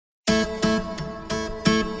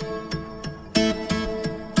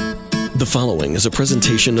The following is a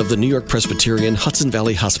presentation of the New York Presbyterian Hudson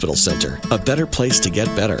Valley Hospital Center, a better place to get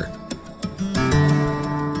better.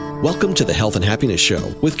 Welcome to the Health and Happiness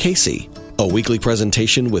Show with Kacey, a weekly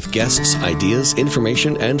presentation with guests, ideas,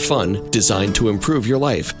 information, and fun designed to improve your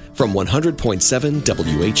life from 100.7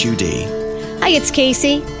 WHUD. Hi, it's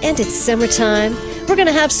Kacey, and it's summertime. We're going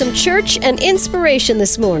to have some church and inspiration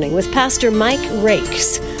this morning with Pastor Mike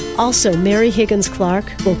Rakes. Also, Mary Higgins Clark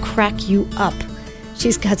will crack you up.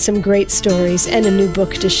 She's got some great stories and a new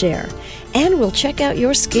book to share. And we'll check out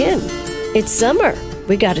your skin. It's summer.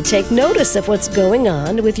 We got to take notice of what's going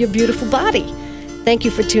on with your beautiful body. Thank you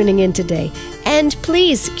for tuning in today. And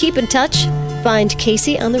please keep in touch. Find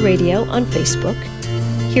Kacey on the Radio on Facebook.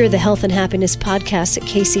 Hear the Health and Happiness podcast at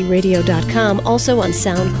kaceyradio.com, also on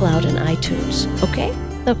SoundCloud and iTunes. Okay.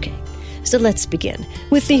 So let's begin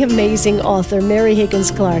with the amazing author, Mary Higgins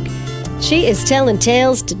Clark. She is telling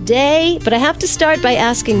tales today, but I have to start by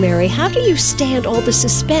asking Mary, how do you stand all the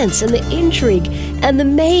suspense and the intrigue and the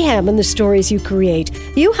mayhem in the stories you create?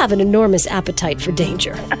 You have an enormous appetite for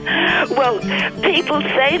danger. Well, people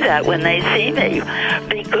say that when they see me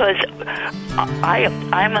because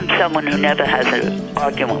I'm someone who never has an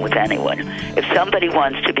argument with anyone. If somebody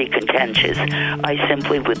wants to be contentious, I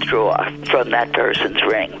simply withdraw from that person's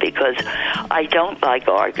ring because I don't like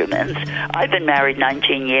arguments. I've been married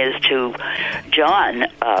 19 years to John,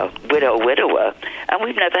 widower, and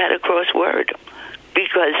we've never had a cross word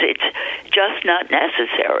because it's just not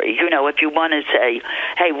necessary. You know, if you want to say,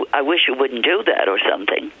 hey, I wish you wouldn't do that or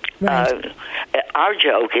something. Right. Our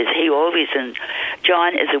joke is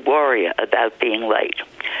John is a warrior about being late.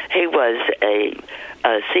 He was a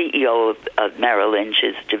CEO of Merrill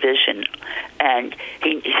Lynch's division, and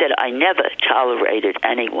he said, I never tolerated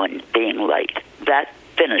anyone being late. That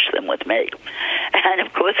finished them with me. And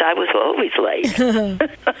of course, I was always late.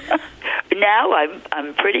 Now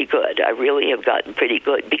I'm pretty good. I really have gotten pretty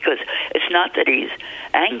good because it's not that he's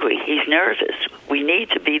angry. He's nervous. We need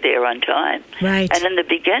to be there on time. Right. And in the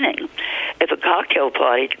beginning, if a cocktail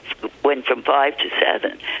party went from 5 to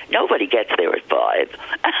 7, nobody gets there at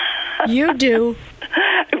 5. You do.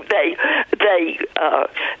 They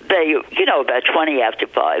about 20 after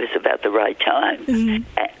 5 is about the right time. Mm-hmm.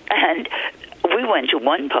 And we went to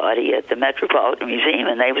one party at the Metropolitan Museum,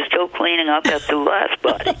 and they were still cleaning up after the last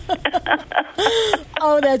party.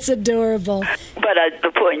 Oh, that's adorable. But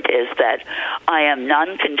the point is that I am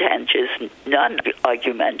non-contentious,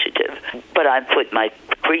 non-argumentative, but I put my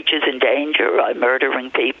creatures in danger. I'm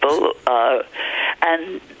murdering people,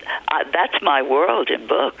 and that's my world in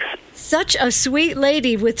books. Such a sweet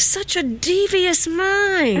lady with such a devious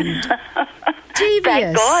mind. Devious.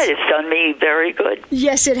 Thank God, it's done me very good.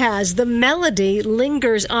 Yes, it has. The Melody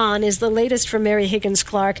Lingers On is the latest from Mary Higgins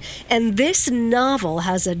Clark, and this novel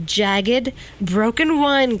has a jagged, broken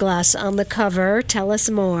wine glass on the cover. Tell us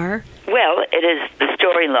more. Well, the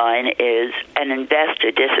storyline is an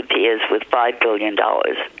investor disappears with $5 billion,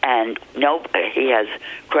 and he has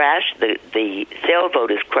crashed, the sailboat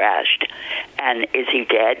has crashed, and is he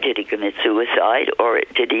dead? Did he commit suicide, or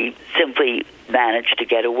did he simply manage to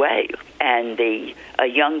get away? And a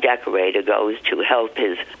young decorator goes to help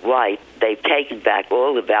his wife. They've taken back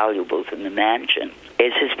all the valuables in the mansion.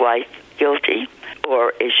 Is his wife guilty,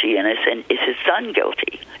 or is she innocent? Is his son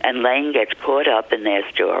guilty? And Lane gets caught up in their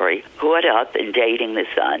story, caught up in dating the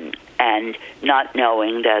son, and not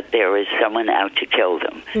knowing that there is someone out to kill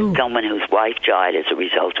them, someone whose wife died as a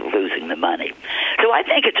result of losing the money. So I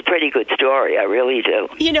think it's a pretty good story. I really do.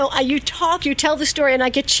 You know, you tell the story, and I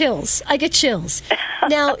get chills.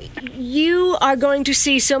 Now, you are going to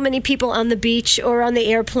see so many people on the beach or on the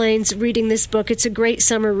airplanes reading this book. It's a great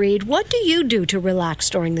summer read. What do you do to relax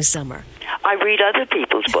during the summer? I read other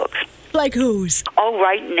people's books. Like whose? Oh,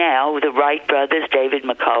 right now, the Wright brothers, David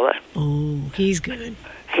McCullough. Oh, he's good.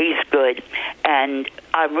 He's good. And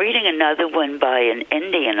I'm reading another one by an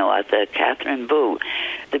Indian author, Catherine Boo,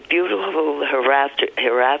 The Beautiful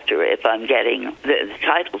Hereafter, if I'm getting the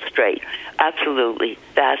title straight. Absolutely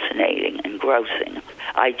fascinating, engrossing.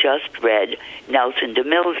 I just read Nelson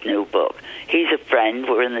DeMille's new book. He's a friend.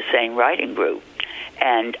 We're in the same writing group.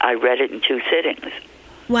 And I read it in 2 sittings.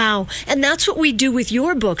 Wow. And that's what we do with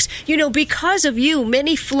your books. You know, because of you,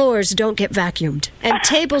 many floors don't get vacuumed and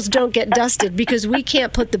tables don't get dusted because we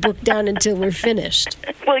can't put the book down until we're finished.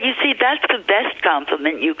 Well, you see, that's the best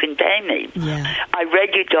compliment you can pay me. Yeah. I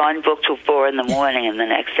read your darn book till 4 in the morning, and the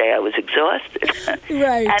next day I was exhausted.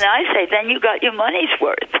 Right. And I say, then you got your money's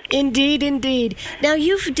worth. Indeed, indeed. Now,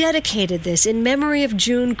 you've dedicated this in memory of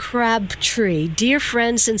June Crabtree, dear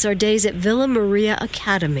friend since our days at Villa Maria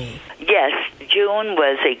Academy. Yes. June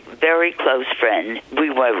was a very close friend. We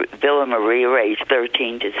were Villa Maria, aged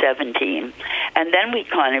 13 to 17. And then we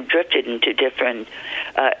kind of drifted into different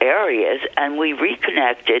areas, and we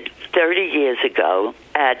reconnected 30 years ago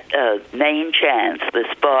at Main Chance, this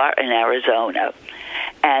bar in Arizona.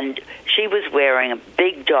 And she was wearing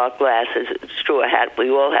big dark glasses, straw hat. We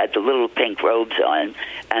all had the little pink robes on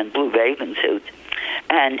and blue bathing suits.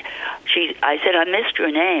 And I said, I missed your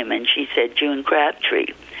name. And she said, June Crabtree.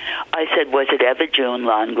 I said, was it ever June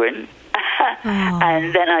Lundgren?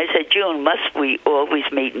 And then I said, June, must we always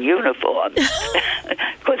meet in uniform?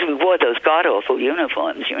 Because we wore those god-awful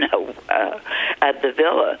uniforms, at the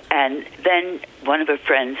villa. And then one of her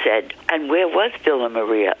friends said, and where was Villa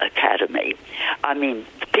Maria Academy? I mean,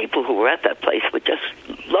 the people who were at that place were just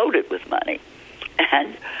loaded with money.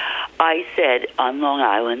 And I said, on Long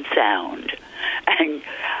Island Sound. And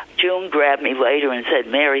June grabbed me later and said,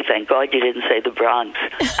 Mary, thank God you didn't say the Bronx.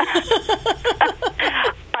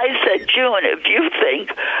 I said, June, if you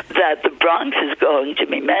think that the Bronx is going to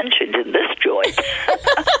be mentioned in this joint.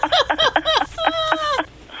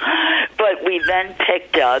 But we then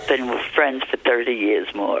picked up and were friends for 30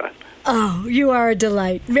 years more. Oh, you are a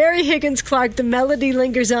delight. Mary Higgins Clark, The Melody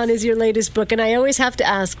Lingers On is your latest book, and I always have to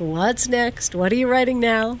ask, what's next? What are you writing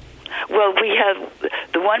now? Well, we have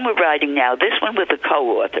the one we're writing now, this one with a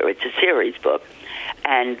co-author. It's a series book,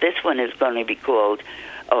 and this one is going to be called,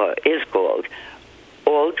 or is called,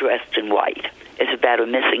 All Dressed in White. It's about a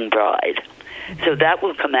missing bride. So that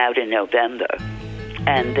will come out in November.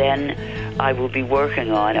 And then I will be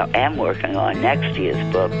working on, or am working on, next year's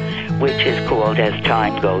book, which is called As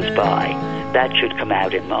Time Goes By. That should come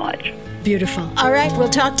out in March. Beautiful. All right, we'll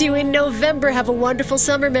talk to you in November. Have a wonderful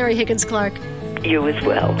summer, Mary Higgins Clark. You as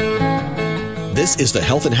well. This is the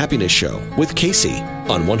Health and Happiness Show with Kacey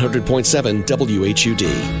on 100.7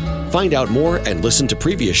 WHUD. Find out more and listen to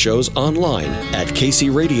previous shows online at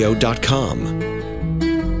kaceyradio.com.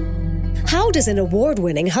 How does an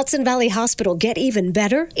award-winning Hudson Valley Hospital get even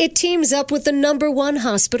better? It teams up with the #1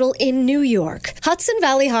 hospital in New York. Hudson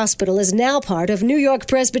Valley Hospital is now part of New York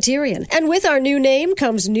Presbyterian, and with our new name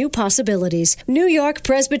comes new possibilities. New York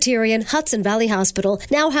Presbyterian Hudson Valley Hospital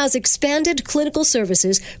now has expanded clinical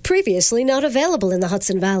services previously not available in the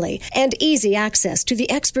Hudson Valley, and easy access to the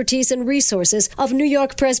expertise and resources of New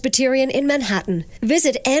York Presbyterian in Manhattan.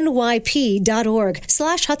 Visit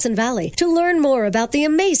nyp.org/Hudson Valley to learn more about the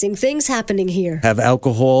amazing things happening here. Have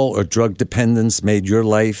alcohol or drug dependence made your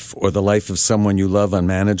life or the life of someone you love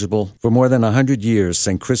unmanageable? For more than 100 years,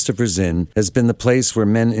 St. Christopher's Inn has been the place where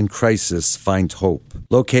men in crisis find hope.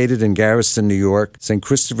 Located in Garrison, New York, St.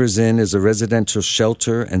 Christopher's Inn is a residential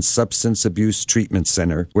shelter and substance abuse treatment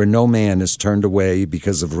center where no man is turned away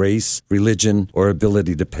because of race, religion, or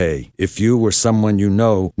ability to pay. If you or someone you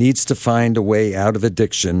know needs to find a way out of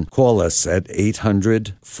addiction, call us at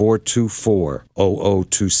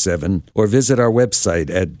 800-424-0027 or visit our website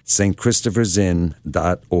at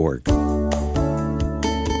stchristophersinn.org.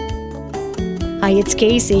 Hi, it's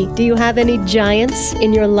Kacey. Do you have any giants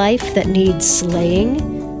in your life that need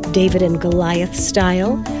slaying, David and Goliath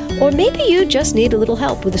style? Or maybe you just need a little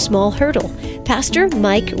help with a small hurdle. Pastor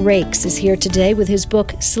Mike Rakes is here today with his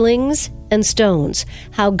book, Slings and Stones,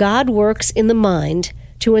 How God Works in the Mind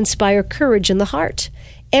to Inspire Courage in the Heart.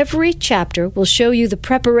 Every chapter will show you the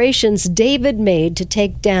preparations David made to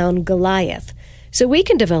take down Goliath, so we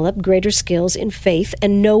can develop greater skills in faith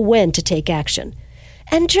and know when to take action.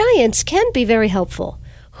 And giants can be very helpful.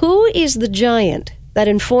 Who is the giant that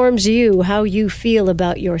informs you how you feel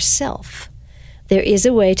about yourself? There is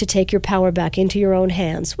a way to take your power back into your own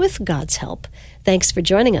hands with God's help. Thanks for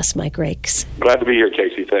joining us, Mike Rakes. Glad to be here,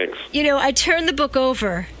 Kacey. Thanks. You know, I turned the book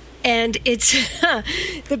over, and it's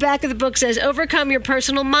the back of the book says, Overcome Your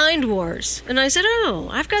Personal Mind Wars. And I said, oh,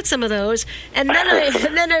 I've got some of those. And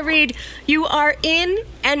then I read, you are in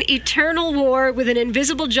an eternal war with an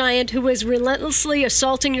invisible giant who is relentlessly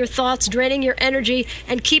assaulting your thoughts, draining your energy,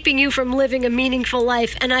 and keeping you from living a meaningful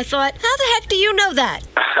life. And I thought, how the heck do you know that?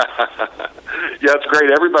 Yeah, it's great.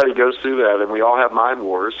 Everybody goes through that, and we all have mind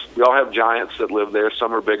wars. We all have giants that live there.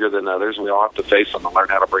 Some are bigger than others, and we all have to face them and learn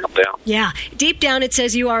how to bring them down. Yeah. Deep down, it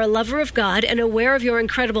says you are a lover of God and aware of your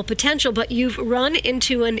incredible potential, but you've run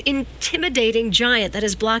into an intimidating giant that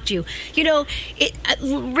has blocked you. You know,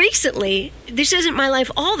 recently, this isn't my life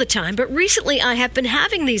all the time, but recently I have been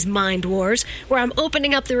having these mind wars where I'm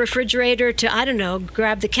opening up the refrigerator to, I don't know,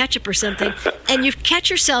 grab the ketchup or something, and you catch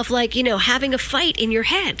yourself, like, you know, having a fight in your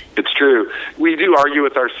head. It's true. we do argue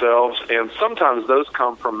with ourselves, and sometimes those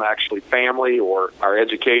come from actually family or our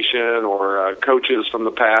education or coaches from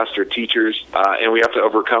the past or teachers, and we have to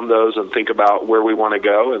overcome those and think about where we want to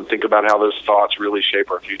go and think about how those thoughts really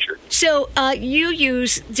shape our future. So you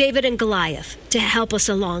use David and Goliath to help us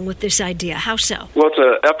along with this idea. How so? Well, it's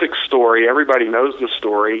an epic story. Everybody knows the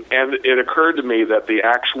story, and it occurred to me that the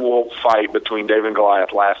actual fight between David and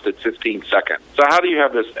Goliath lasted 15 seconds. So how do you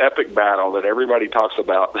have this epic battle that everybody talks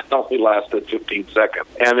about that only lasted 15 seconds?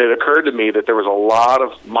 And it occurred to me that there was a lot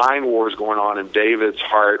of mind wars going on in David's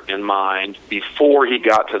heart and mind before he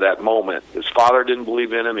got to that moment. His father didn't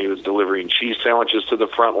believe in him. He was delivering cheese sandwiches to the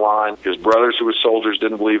front line. His brothers who were soldiers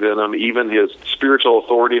didn't believe in him. Even his spiritual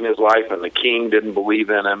authority in his life and the king didn't believe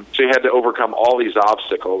in him. So he had to overcome all these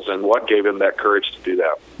obstacles. And what gave him that courage to do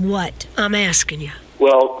that? What? I'm asking you.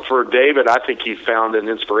 Well, for David, I think he found an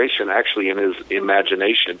inspiration actually in his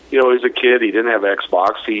imagination. You know, as a kid, he didn't have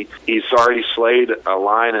Xbox. He's already slayed a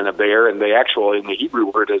lion and a bear, and they actually, in the Hebrew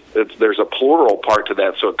word, there's a plural part to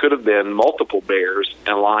that, so it could have been multiple bears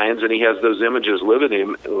and lions, and he has those images living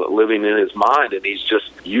in his mind, and he's just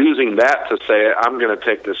using that to say, I'm going to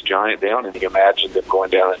take this giant down, and he imagined him going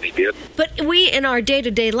down, and he did. But we, in our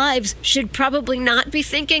day-to-day lives, should probably not be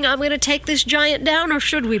thinking, I'm going to take this giant down, or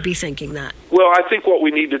should we be thinking that? Well, I think what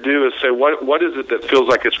we need to do is say, what is it that feels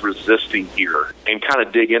like it's resisting here, and kind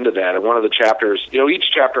of dig into that. And one of the chapters,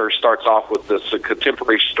 each chapter starts off with a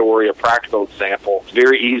contemporary story, a practical example,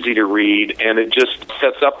 very easy to read, and it just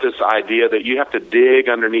sets up this idea that you have to dig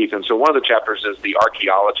underneath. And so one of the chapters is the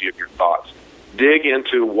archaeology of your thoughts. Dig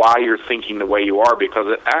into why you're thinking the way you are, because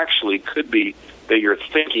it actually could be that your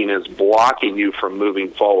thinking is blocking you from moving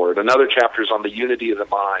forward. Another chapter is on the unity of the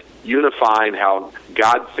mind, unifying how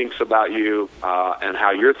God thinks about you and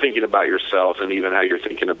how you're thinking about yourself, and even how you're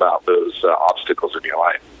thinking about those obstacles in your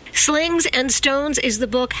life. Slings and Stones is the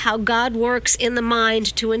book, How God Works in the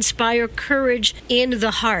Mind to Inspire Courage in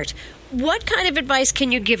the Heart. What kind of advice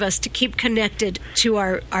can you give us to keep connected to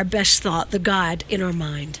our best thought, the God in our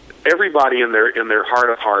mind? Everybody in their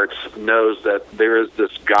heart of hearts knows that there is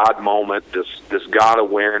this God moment, this God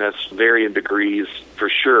awareness, varying degrees for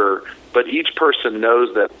sure. But each person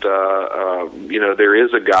knows that there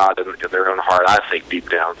is a God in their own heart. I think deep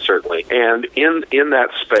down, certainly. And in that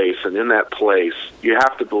space and in that place, you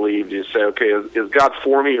have to believe. You say, okay, is God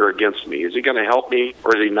for me or against me? Is He going to help me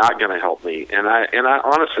or is He not going to help me? And I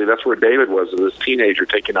honestly, that's where David was, this teenager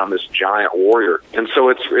taking on this giant warrior. And so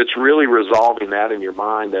it's really resolving that in your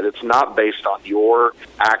mind, that it's not based on your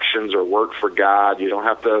actions or work for God. You don't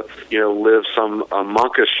have to live some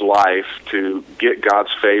monkish life to get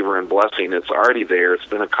God's favor and blessing. It's already there. It's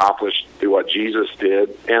been accomplished through what Jesus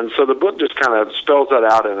did. And so the book just kind of spells that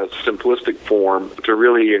out in a simplistic form to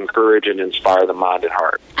really encourage and inspire the mind and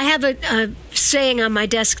heart. I have a saying on my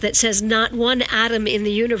desk that says, not one atom in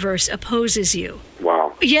the universe opposes you.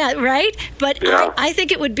 Wow. Yeah, right? But yeah. I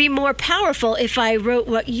think it would be more powerful if I wrote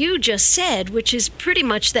what you just said, which is pretty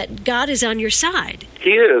much that God is on your side.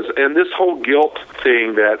 He is, and this whole guilt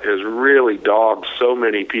thing that has really dogged so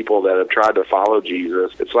many people that have tried to follow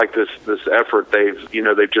Jesus. It's like this effort, they've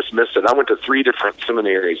just missed it. I went to 3 different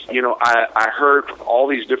seminaries. I heard all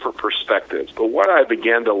these different perspectives, but what I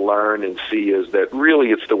began to learn and see is that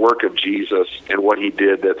really it's the work of Jesus and what He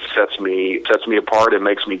did that sets me apart and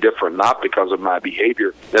makes me different, not because of my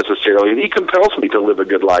behavior necessarily. And He compels me to live a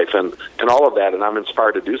good life and all of that, and I'm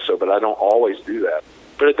inspired to do so, but I don't always do that.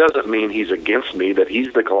 But it doesn't mean He's against me, that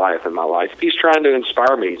He's the Goliath in my life. He's trying to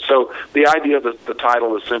inspire me. So the idea of the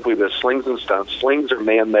title is simply this: Slings and Stones. Slings are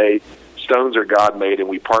man-made, stones are God-made, and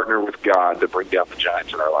we partner with God to bring down the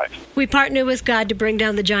giants in our life. We partner with God to bring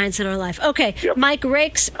down the giants in our life. Okay, yep. Mike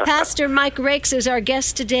Rakes, Pastor Mike Rakes is our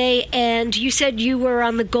guest today, and you said you were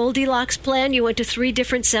on the Goldilocks plan. You went to 3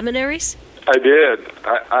 different seminaries? I did.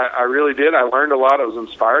 I really did. I learned a lot. I was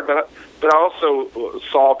inspired, but I also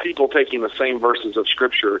saw people taking the same verses of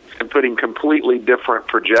Scripture and putting completely different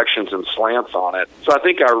projections and slants on it. So I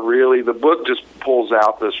think the book just pulls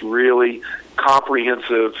out this really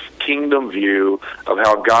comprehensive kingdom view of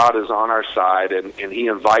how God is on our side, and He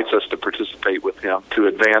invites us to participate with Him to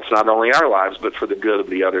advance not only our lives, but for the good of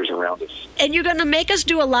the others around us. And you're going to make us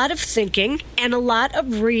do a lot of thinking and a lot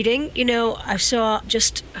of reading. I saw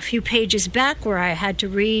just a few pages back where I had to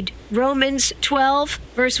read Romans 12,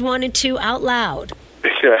 verse 1 and 2 out loud.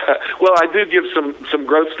 Yeah. Well, I do give some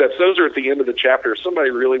growth steps. Those are at the end of the chapter. If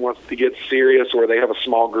somebody really wants to get serious, or they have a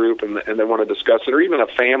small group and they want to discuss it, or even a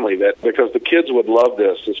family, because the kids would love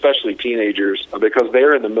this, especially teenagers, because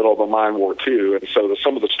they're in the middle of a mind war too. And so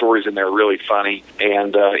some of the stories in there are really funny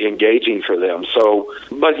and engaging for them. So,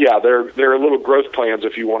 but yeah, there are little growth plans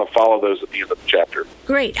if you want to follow those at the end of the chapter.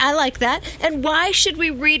 Great. I like that. And why should we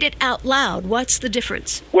read it out loud? What's the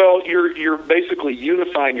difference? Well, you're basically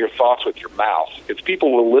unifying your thoughts with your mouth. If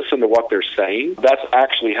people will listen to what they're saying, that's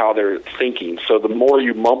actually how they're thinking. So the more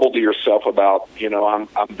you mumble to yourself about,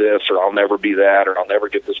 I'm this, or I'll never be that, or I'll never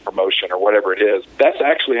get this promotion, or whatever it is, that's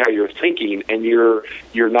actually how you're thinking, and you're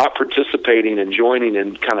not participating and joining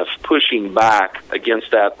and kind of pushing back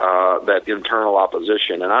against that internal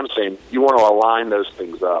opposition. And I'm saying you want to align those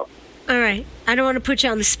things up. All right. I don't want to put you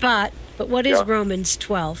on the spot, but what is Romans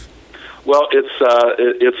 12? Well,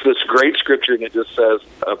 it's this great scripture, and it just says,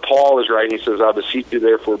 Paul is writing, he says, I beseech you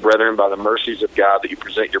therefore, brethren, by the mercies of God, that you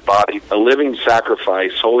present your body a living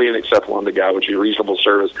sacrifice, holy and acceptable unto God, which is reasonable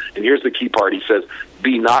service. And here's the key part. He says,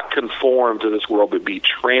 be not conformed to this world, but be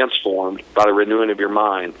transformed by the renewing of your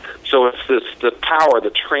mind. So it's the power, the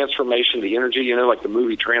transformation, the energy, like the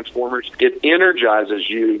movie Transformers. It energizes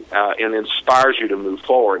you and inspires you to move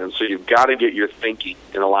forward. And so you've got to get your thinking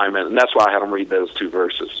in alignment. And that's why I had them read those two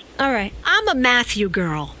verses. All right. I'm a Matthew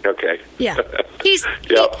girl. Okay. Yeah.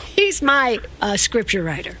 He's my scripture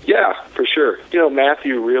writer. Yeah, for sure.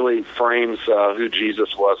 Matthew really frames who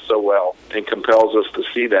Jesus was so well and compels us to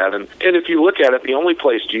see that. And if you look at it, the only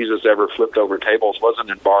place Jesus ever flipped over tables wasn't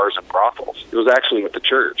in bars and brothels. It was actually with the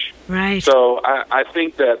church. Right. So I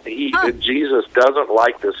think that Jesus doesn't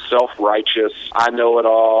like this self-righteous, I know it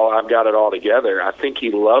all, I've got it all together. I think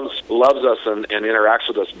he loves us and interacts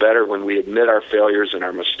with us better when we admit our failures and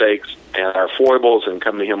our mistakes and our foibles and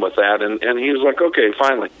come to him with that. And he was like, okay,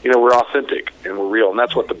 finally, we're authentic and we're real. And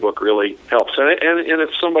that's what the book really helps. And if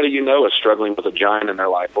somebody is struggling with a giant in their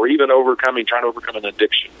life, or even trying to overcome an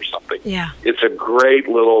addiction or something, it's a great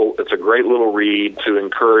little read to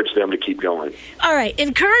encourage them to keep going. All right,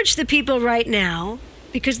 encourage the people right now,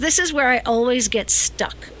 because this is where I always get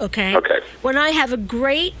stuck, okay? Okay. When I have a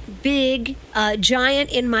great, big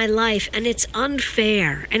giant in my life, and it's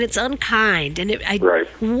unfair, and it's unkind, and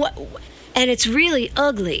and it's really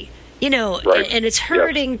ugly, and it's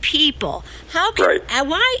hurting people. How can?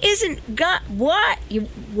 Why isn't God?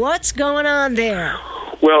 What's going on there?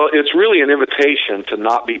 Well, it's really an invitation to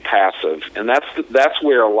not be passive, and that's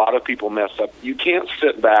where a lot of people mess up. You can't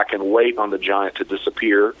sit back and wait on the giant to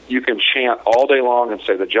disappear. You can chant all day long and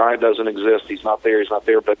say the giant doesn't exist, he's not there,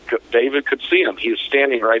 but David could see him. He's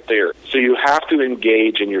standing right there. So you have to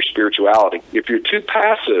engage in your spirituality. If you're too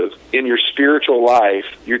passive in your spiritual life,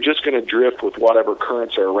 you're just going to drift with whatever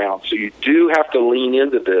currents are around. So you do have to lean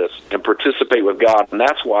into this and participate with God, and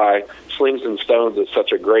that's why Slings and Stones is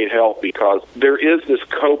such a great help, because there is this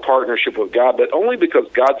co-partnership with God, but only because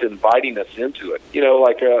God's inviting us into it.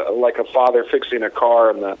 Like a father fixing a car,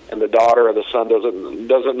 and the daughter or the son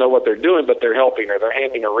doesn't know what they're doing, but they're helping, or they're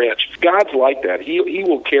handing a wrench. God's like that. He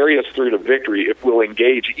will carry us through to victory if we'll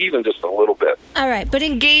engage even just a little bit. All right, but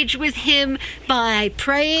engage with him by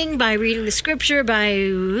praying, by reading the scripture, by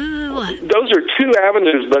what? Those are two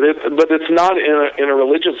avenues, but it's not in a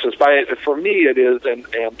religious sense. For me, it is, and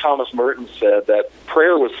Thomas Merton said that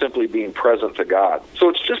prayer was simply being present to God. So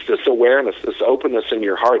it's just this awareness, this openness in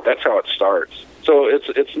your heart. That's how it starts. So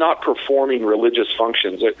it's not performing religious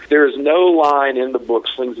functions. There is no line in the book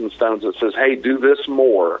Slings and Stones that says, hey, do this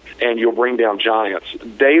more and you'll bring down giants.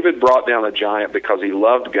 David brought down a giant because he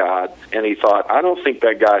loved God, and he thought, I don't think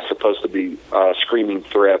that guy's supposed to be screaming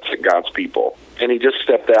threats at God's people. And he just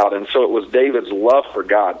stepped out. And so it was David's love for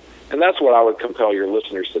God. And that's what I would compel your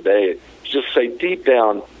listeners today. Just say deep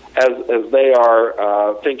down, as they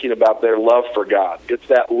are thinking about their love for God. It's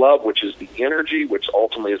that love which is the energy which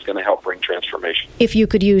ultimately is going to help bring transformation. If you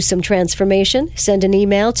could use some transformation, send an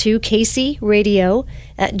email to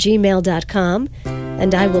kaceyradio@gmail.com,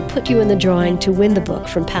 and I will put you in the drawing to win the book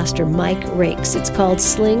from Pastor Mike Rakes. It's called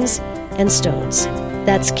Slings and Stones.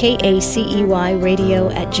 That's KACEY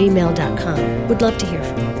radio@gmail.com. Would love to hear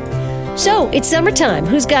from you. So, it's summertime.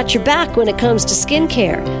 Who's got your back when it comes to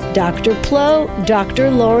skincare? Dr.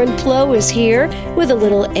 Lauren Plow is here with a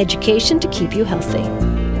little education to keep you healthy.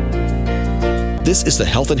 This is the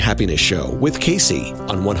Health and Happiness Show with Kacey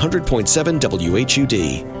on 100.7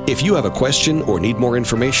 WHUD. If you have a question or need more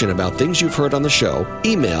information about things you've heard on the show,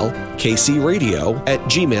 email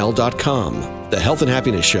kaceyradio@gmail.com. The Health and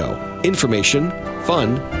Happiness Show. Information,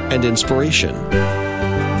 fun, and inspiration.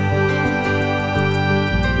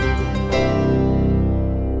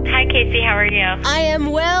 Kacey, how are are you? I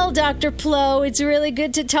am well, Dr. Plow. It's really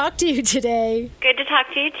good to talk to you today. Good to talk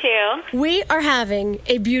to you, too. We are having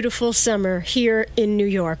a beautiful summer here in New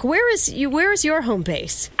York. Where is your home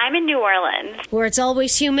base? I'm in New Orleans. Where it's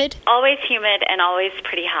always humid? Always humid and always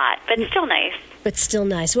pretty hot, but still nice. But still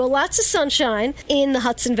nice. Well, lots of sunshine in the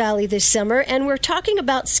Hudson Valley this summer, and we're talking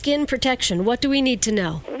about skin protection. What do we need to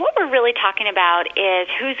know? What we're really talking about is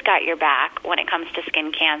who's got your back when it comes to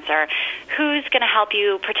skin cancer. Who's going to help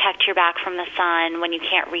you protect your back from the sun when you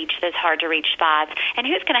can't reach those hard-to-reach spots, and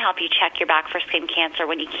who's going to help you check your back for skin cancer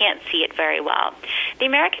when you can't see it very well. The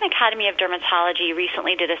American Academy of Dermatology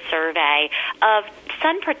recently did a survey of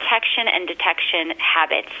sun protection and detection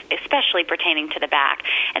habits, especially pertaining to the back,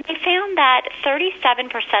 and they found that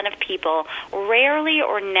 37% of people rarely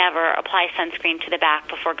or never apply sunscreen to the back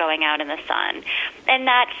before going out in the sun, and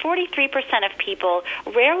that 43% of people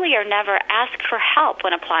rarely or never ask for help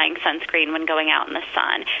when applying sunscreen when going out in the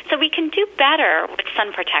sun. So we can do better with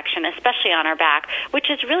sun protection, especially on our back, which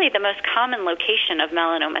is really the most common location of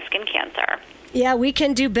melanoma skin cancer. Yeah, we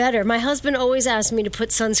can do better. My husband always asks me to put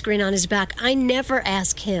sunscreen on his back. I never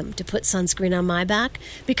ask him to put sunscreen on my back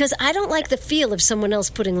because I don't like the feel of someone else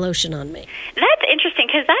putting lotion on me. That's interesting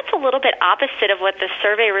because that's a little bit opposite of what the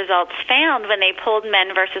survey results found when they polled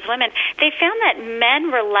men versus women. They found that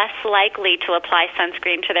men were less likely to apply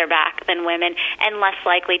sunscreen to their back than women and less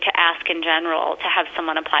likely to ask in general to have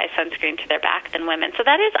someone apply sunscreen to their back than women. So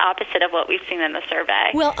that is opposite of what we've seen in the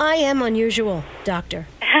survey. Well, I am unusual, doctor.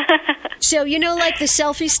 So, like the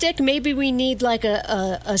selfie stick, maybe we need like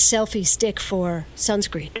a selfie stick for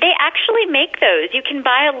sunscreen. They actually make those. You can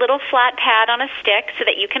buy a little flat pad on a stick so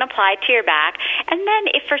that you can apply to your back. And then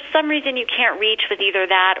if for some reason you can't reach with either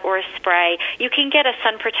that or a spray, you can get a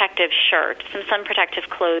sun protective shirt, some sun protective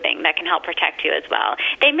clothing that can help protect you as well.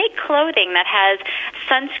 They make clothing that has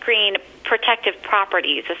sunscreen protective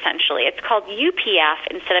properties, essentially. It's called UPF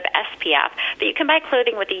instead of SPF, but you can buy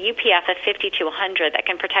clothing with a UPF of 50 to 100 that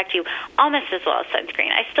can protect you almost as well as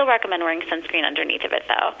sunscreen. I still recommend wearing sunscreen underneath of it,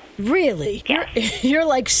 though. Really? Yes. You're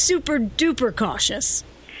like super duper cautious.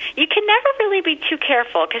 You can never really be too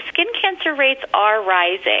careful because skin cancer rates are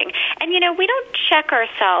rising. And, we don't check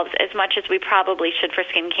ourselves as much as we probably should for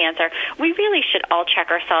skin cancer. We really should all check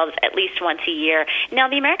ourselves at least once a year. Now,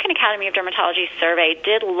 the American Academy of Dermatology survey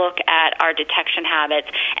did look at our detection habits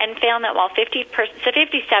and found that while 57%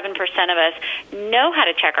 of us know how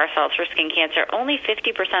to check ourselves for skin cancer, only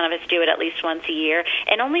 50% of us do it at least once a year,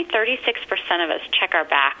 and only 36% of us check our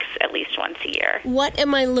backs at least once a year. What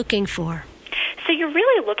am I looking for? So you're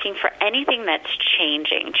really looking for anything that's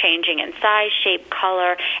changing in size, shape,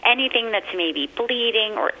 color, anything that's maybe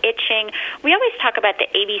bleeding or itching. We always talk about the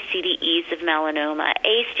ABCDEs of melanoma.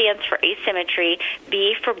 A stands for asymmetry,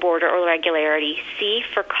 B for border or irregularity, C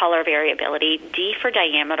for color variability, D for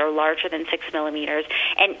diameter larger than 6 millimeters,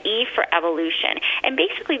 and E for evolution. And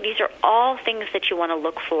basically these are all things that you want to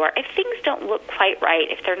look for. If things don't look quite right,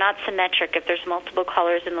 if they're not symmetric, if there's multiple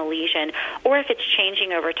colors in the lesion, or if it's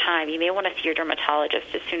changing over time, you may want to see your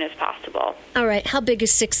dermatologist as soon as possible. All right. How big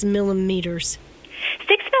is 6 millimeters?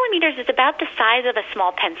 6 millimeters is about the size of a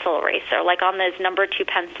small pencil eraser. Like on those number 2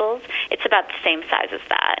 pencils, it's about the same size as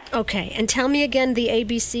that. Okay. And tell me again the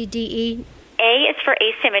ABCDE. A is for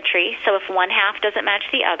asymmetry, so if one half doesn't match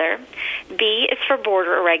the other. B is for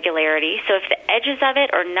border irregularity, so if the edges of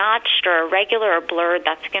it are notched or irregular or blurred,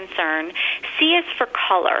 that's a concern. C is for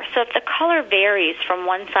color, so if the color varies from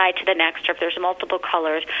one side to the next, or if there's multiple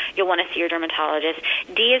colors, you'll want to see your dermatologist.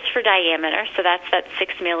 D is for diameter, so that's that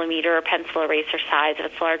 6 millimeter or pencil eraser size. If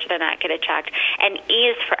it's larger than that, get it checked. And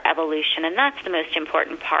E is for evolution, and that's the most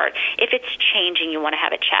important part. If it's changing, you want to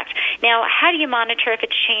have it checked. Now, how do you monitor if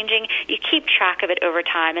it's changing? You keep track of it over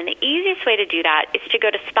time, and the easiest way to do that is to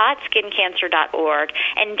go to spotskincancer.org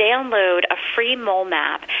and download a free mole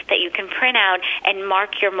map that you can print out and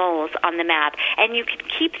mark your moles on the map, and you can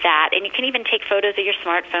keep that, and you can even take photos of your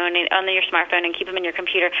smartphone and keep them in your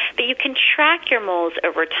computer, but you can track your moles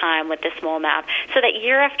over time with this mole map so that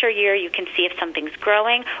year after year you can see if something's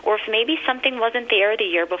growing or if maybe something wasn't there the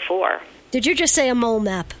year before. Did you just say a mole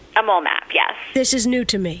map? A mole map, yes. This is new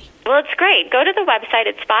to me. Well, it's great. Go to the website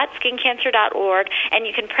at spotskincancer.org, and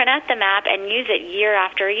you can print out the map and use it year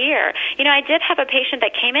after year. I did have a patient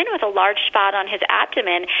that came in with a large spot on his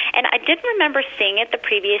abdomen, and I didn't remember seeing it the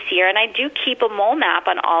previous year, and I do keep a mole map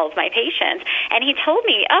on all of my patients. And he told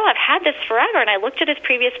me, I've had this forever, and I looked at his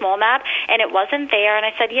previous mole map, and it wasn't there, and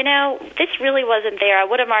I said, this really wasn't there. I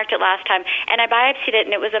would have marked it last time, and I biopsied it,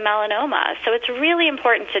 and it was a melanoma. So it's really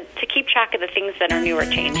important to keep track of the things that are new or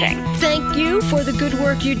changing. Thank you for the good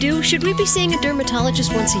work you do you, should we be seeing a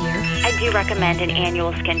dermatologist once a year? I do recommend an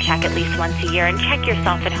annual skin check at least once a year, and check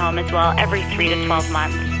yourself at home as well every 3 to 12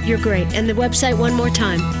 months. You're great. And the website one more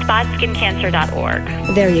time.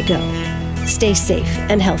 SpotSkinCancer.org. There you go. Stay safe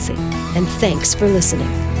and healthy. And thanks for listening.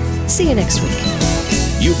 See you next week.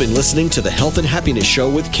 You've been listening to the Health and Happiness Show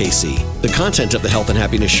with Kacey. The content of the Health and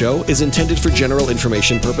Happiness Show is intended for general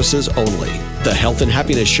information purposes only. The Health and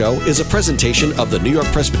Happiness Show is a presentation of the New York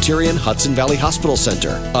Presbyterian Hudson Valley Hospital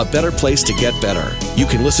Center, a better place to get better. You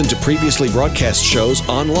can listen to previously broadcast shows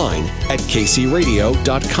online at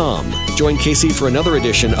kaceyradio.com. Join Kacey for another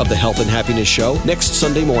edition of the Health and Happiness Show next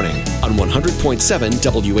Sunday morning on 100.7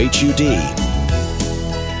 WHUD.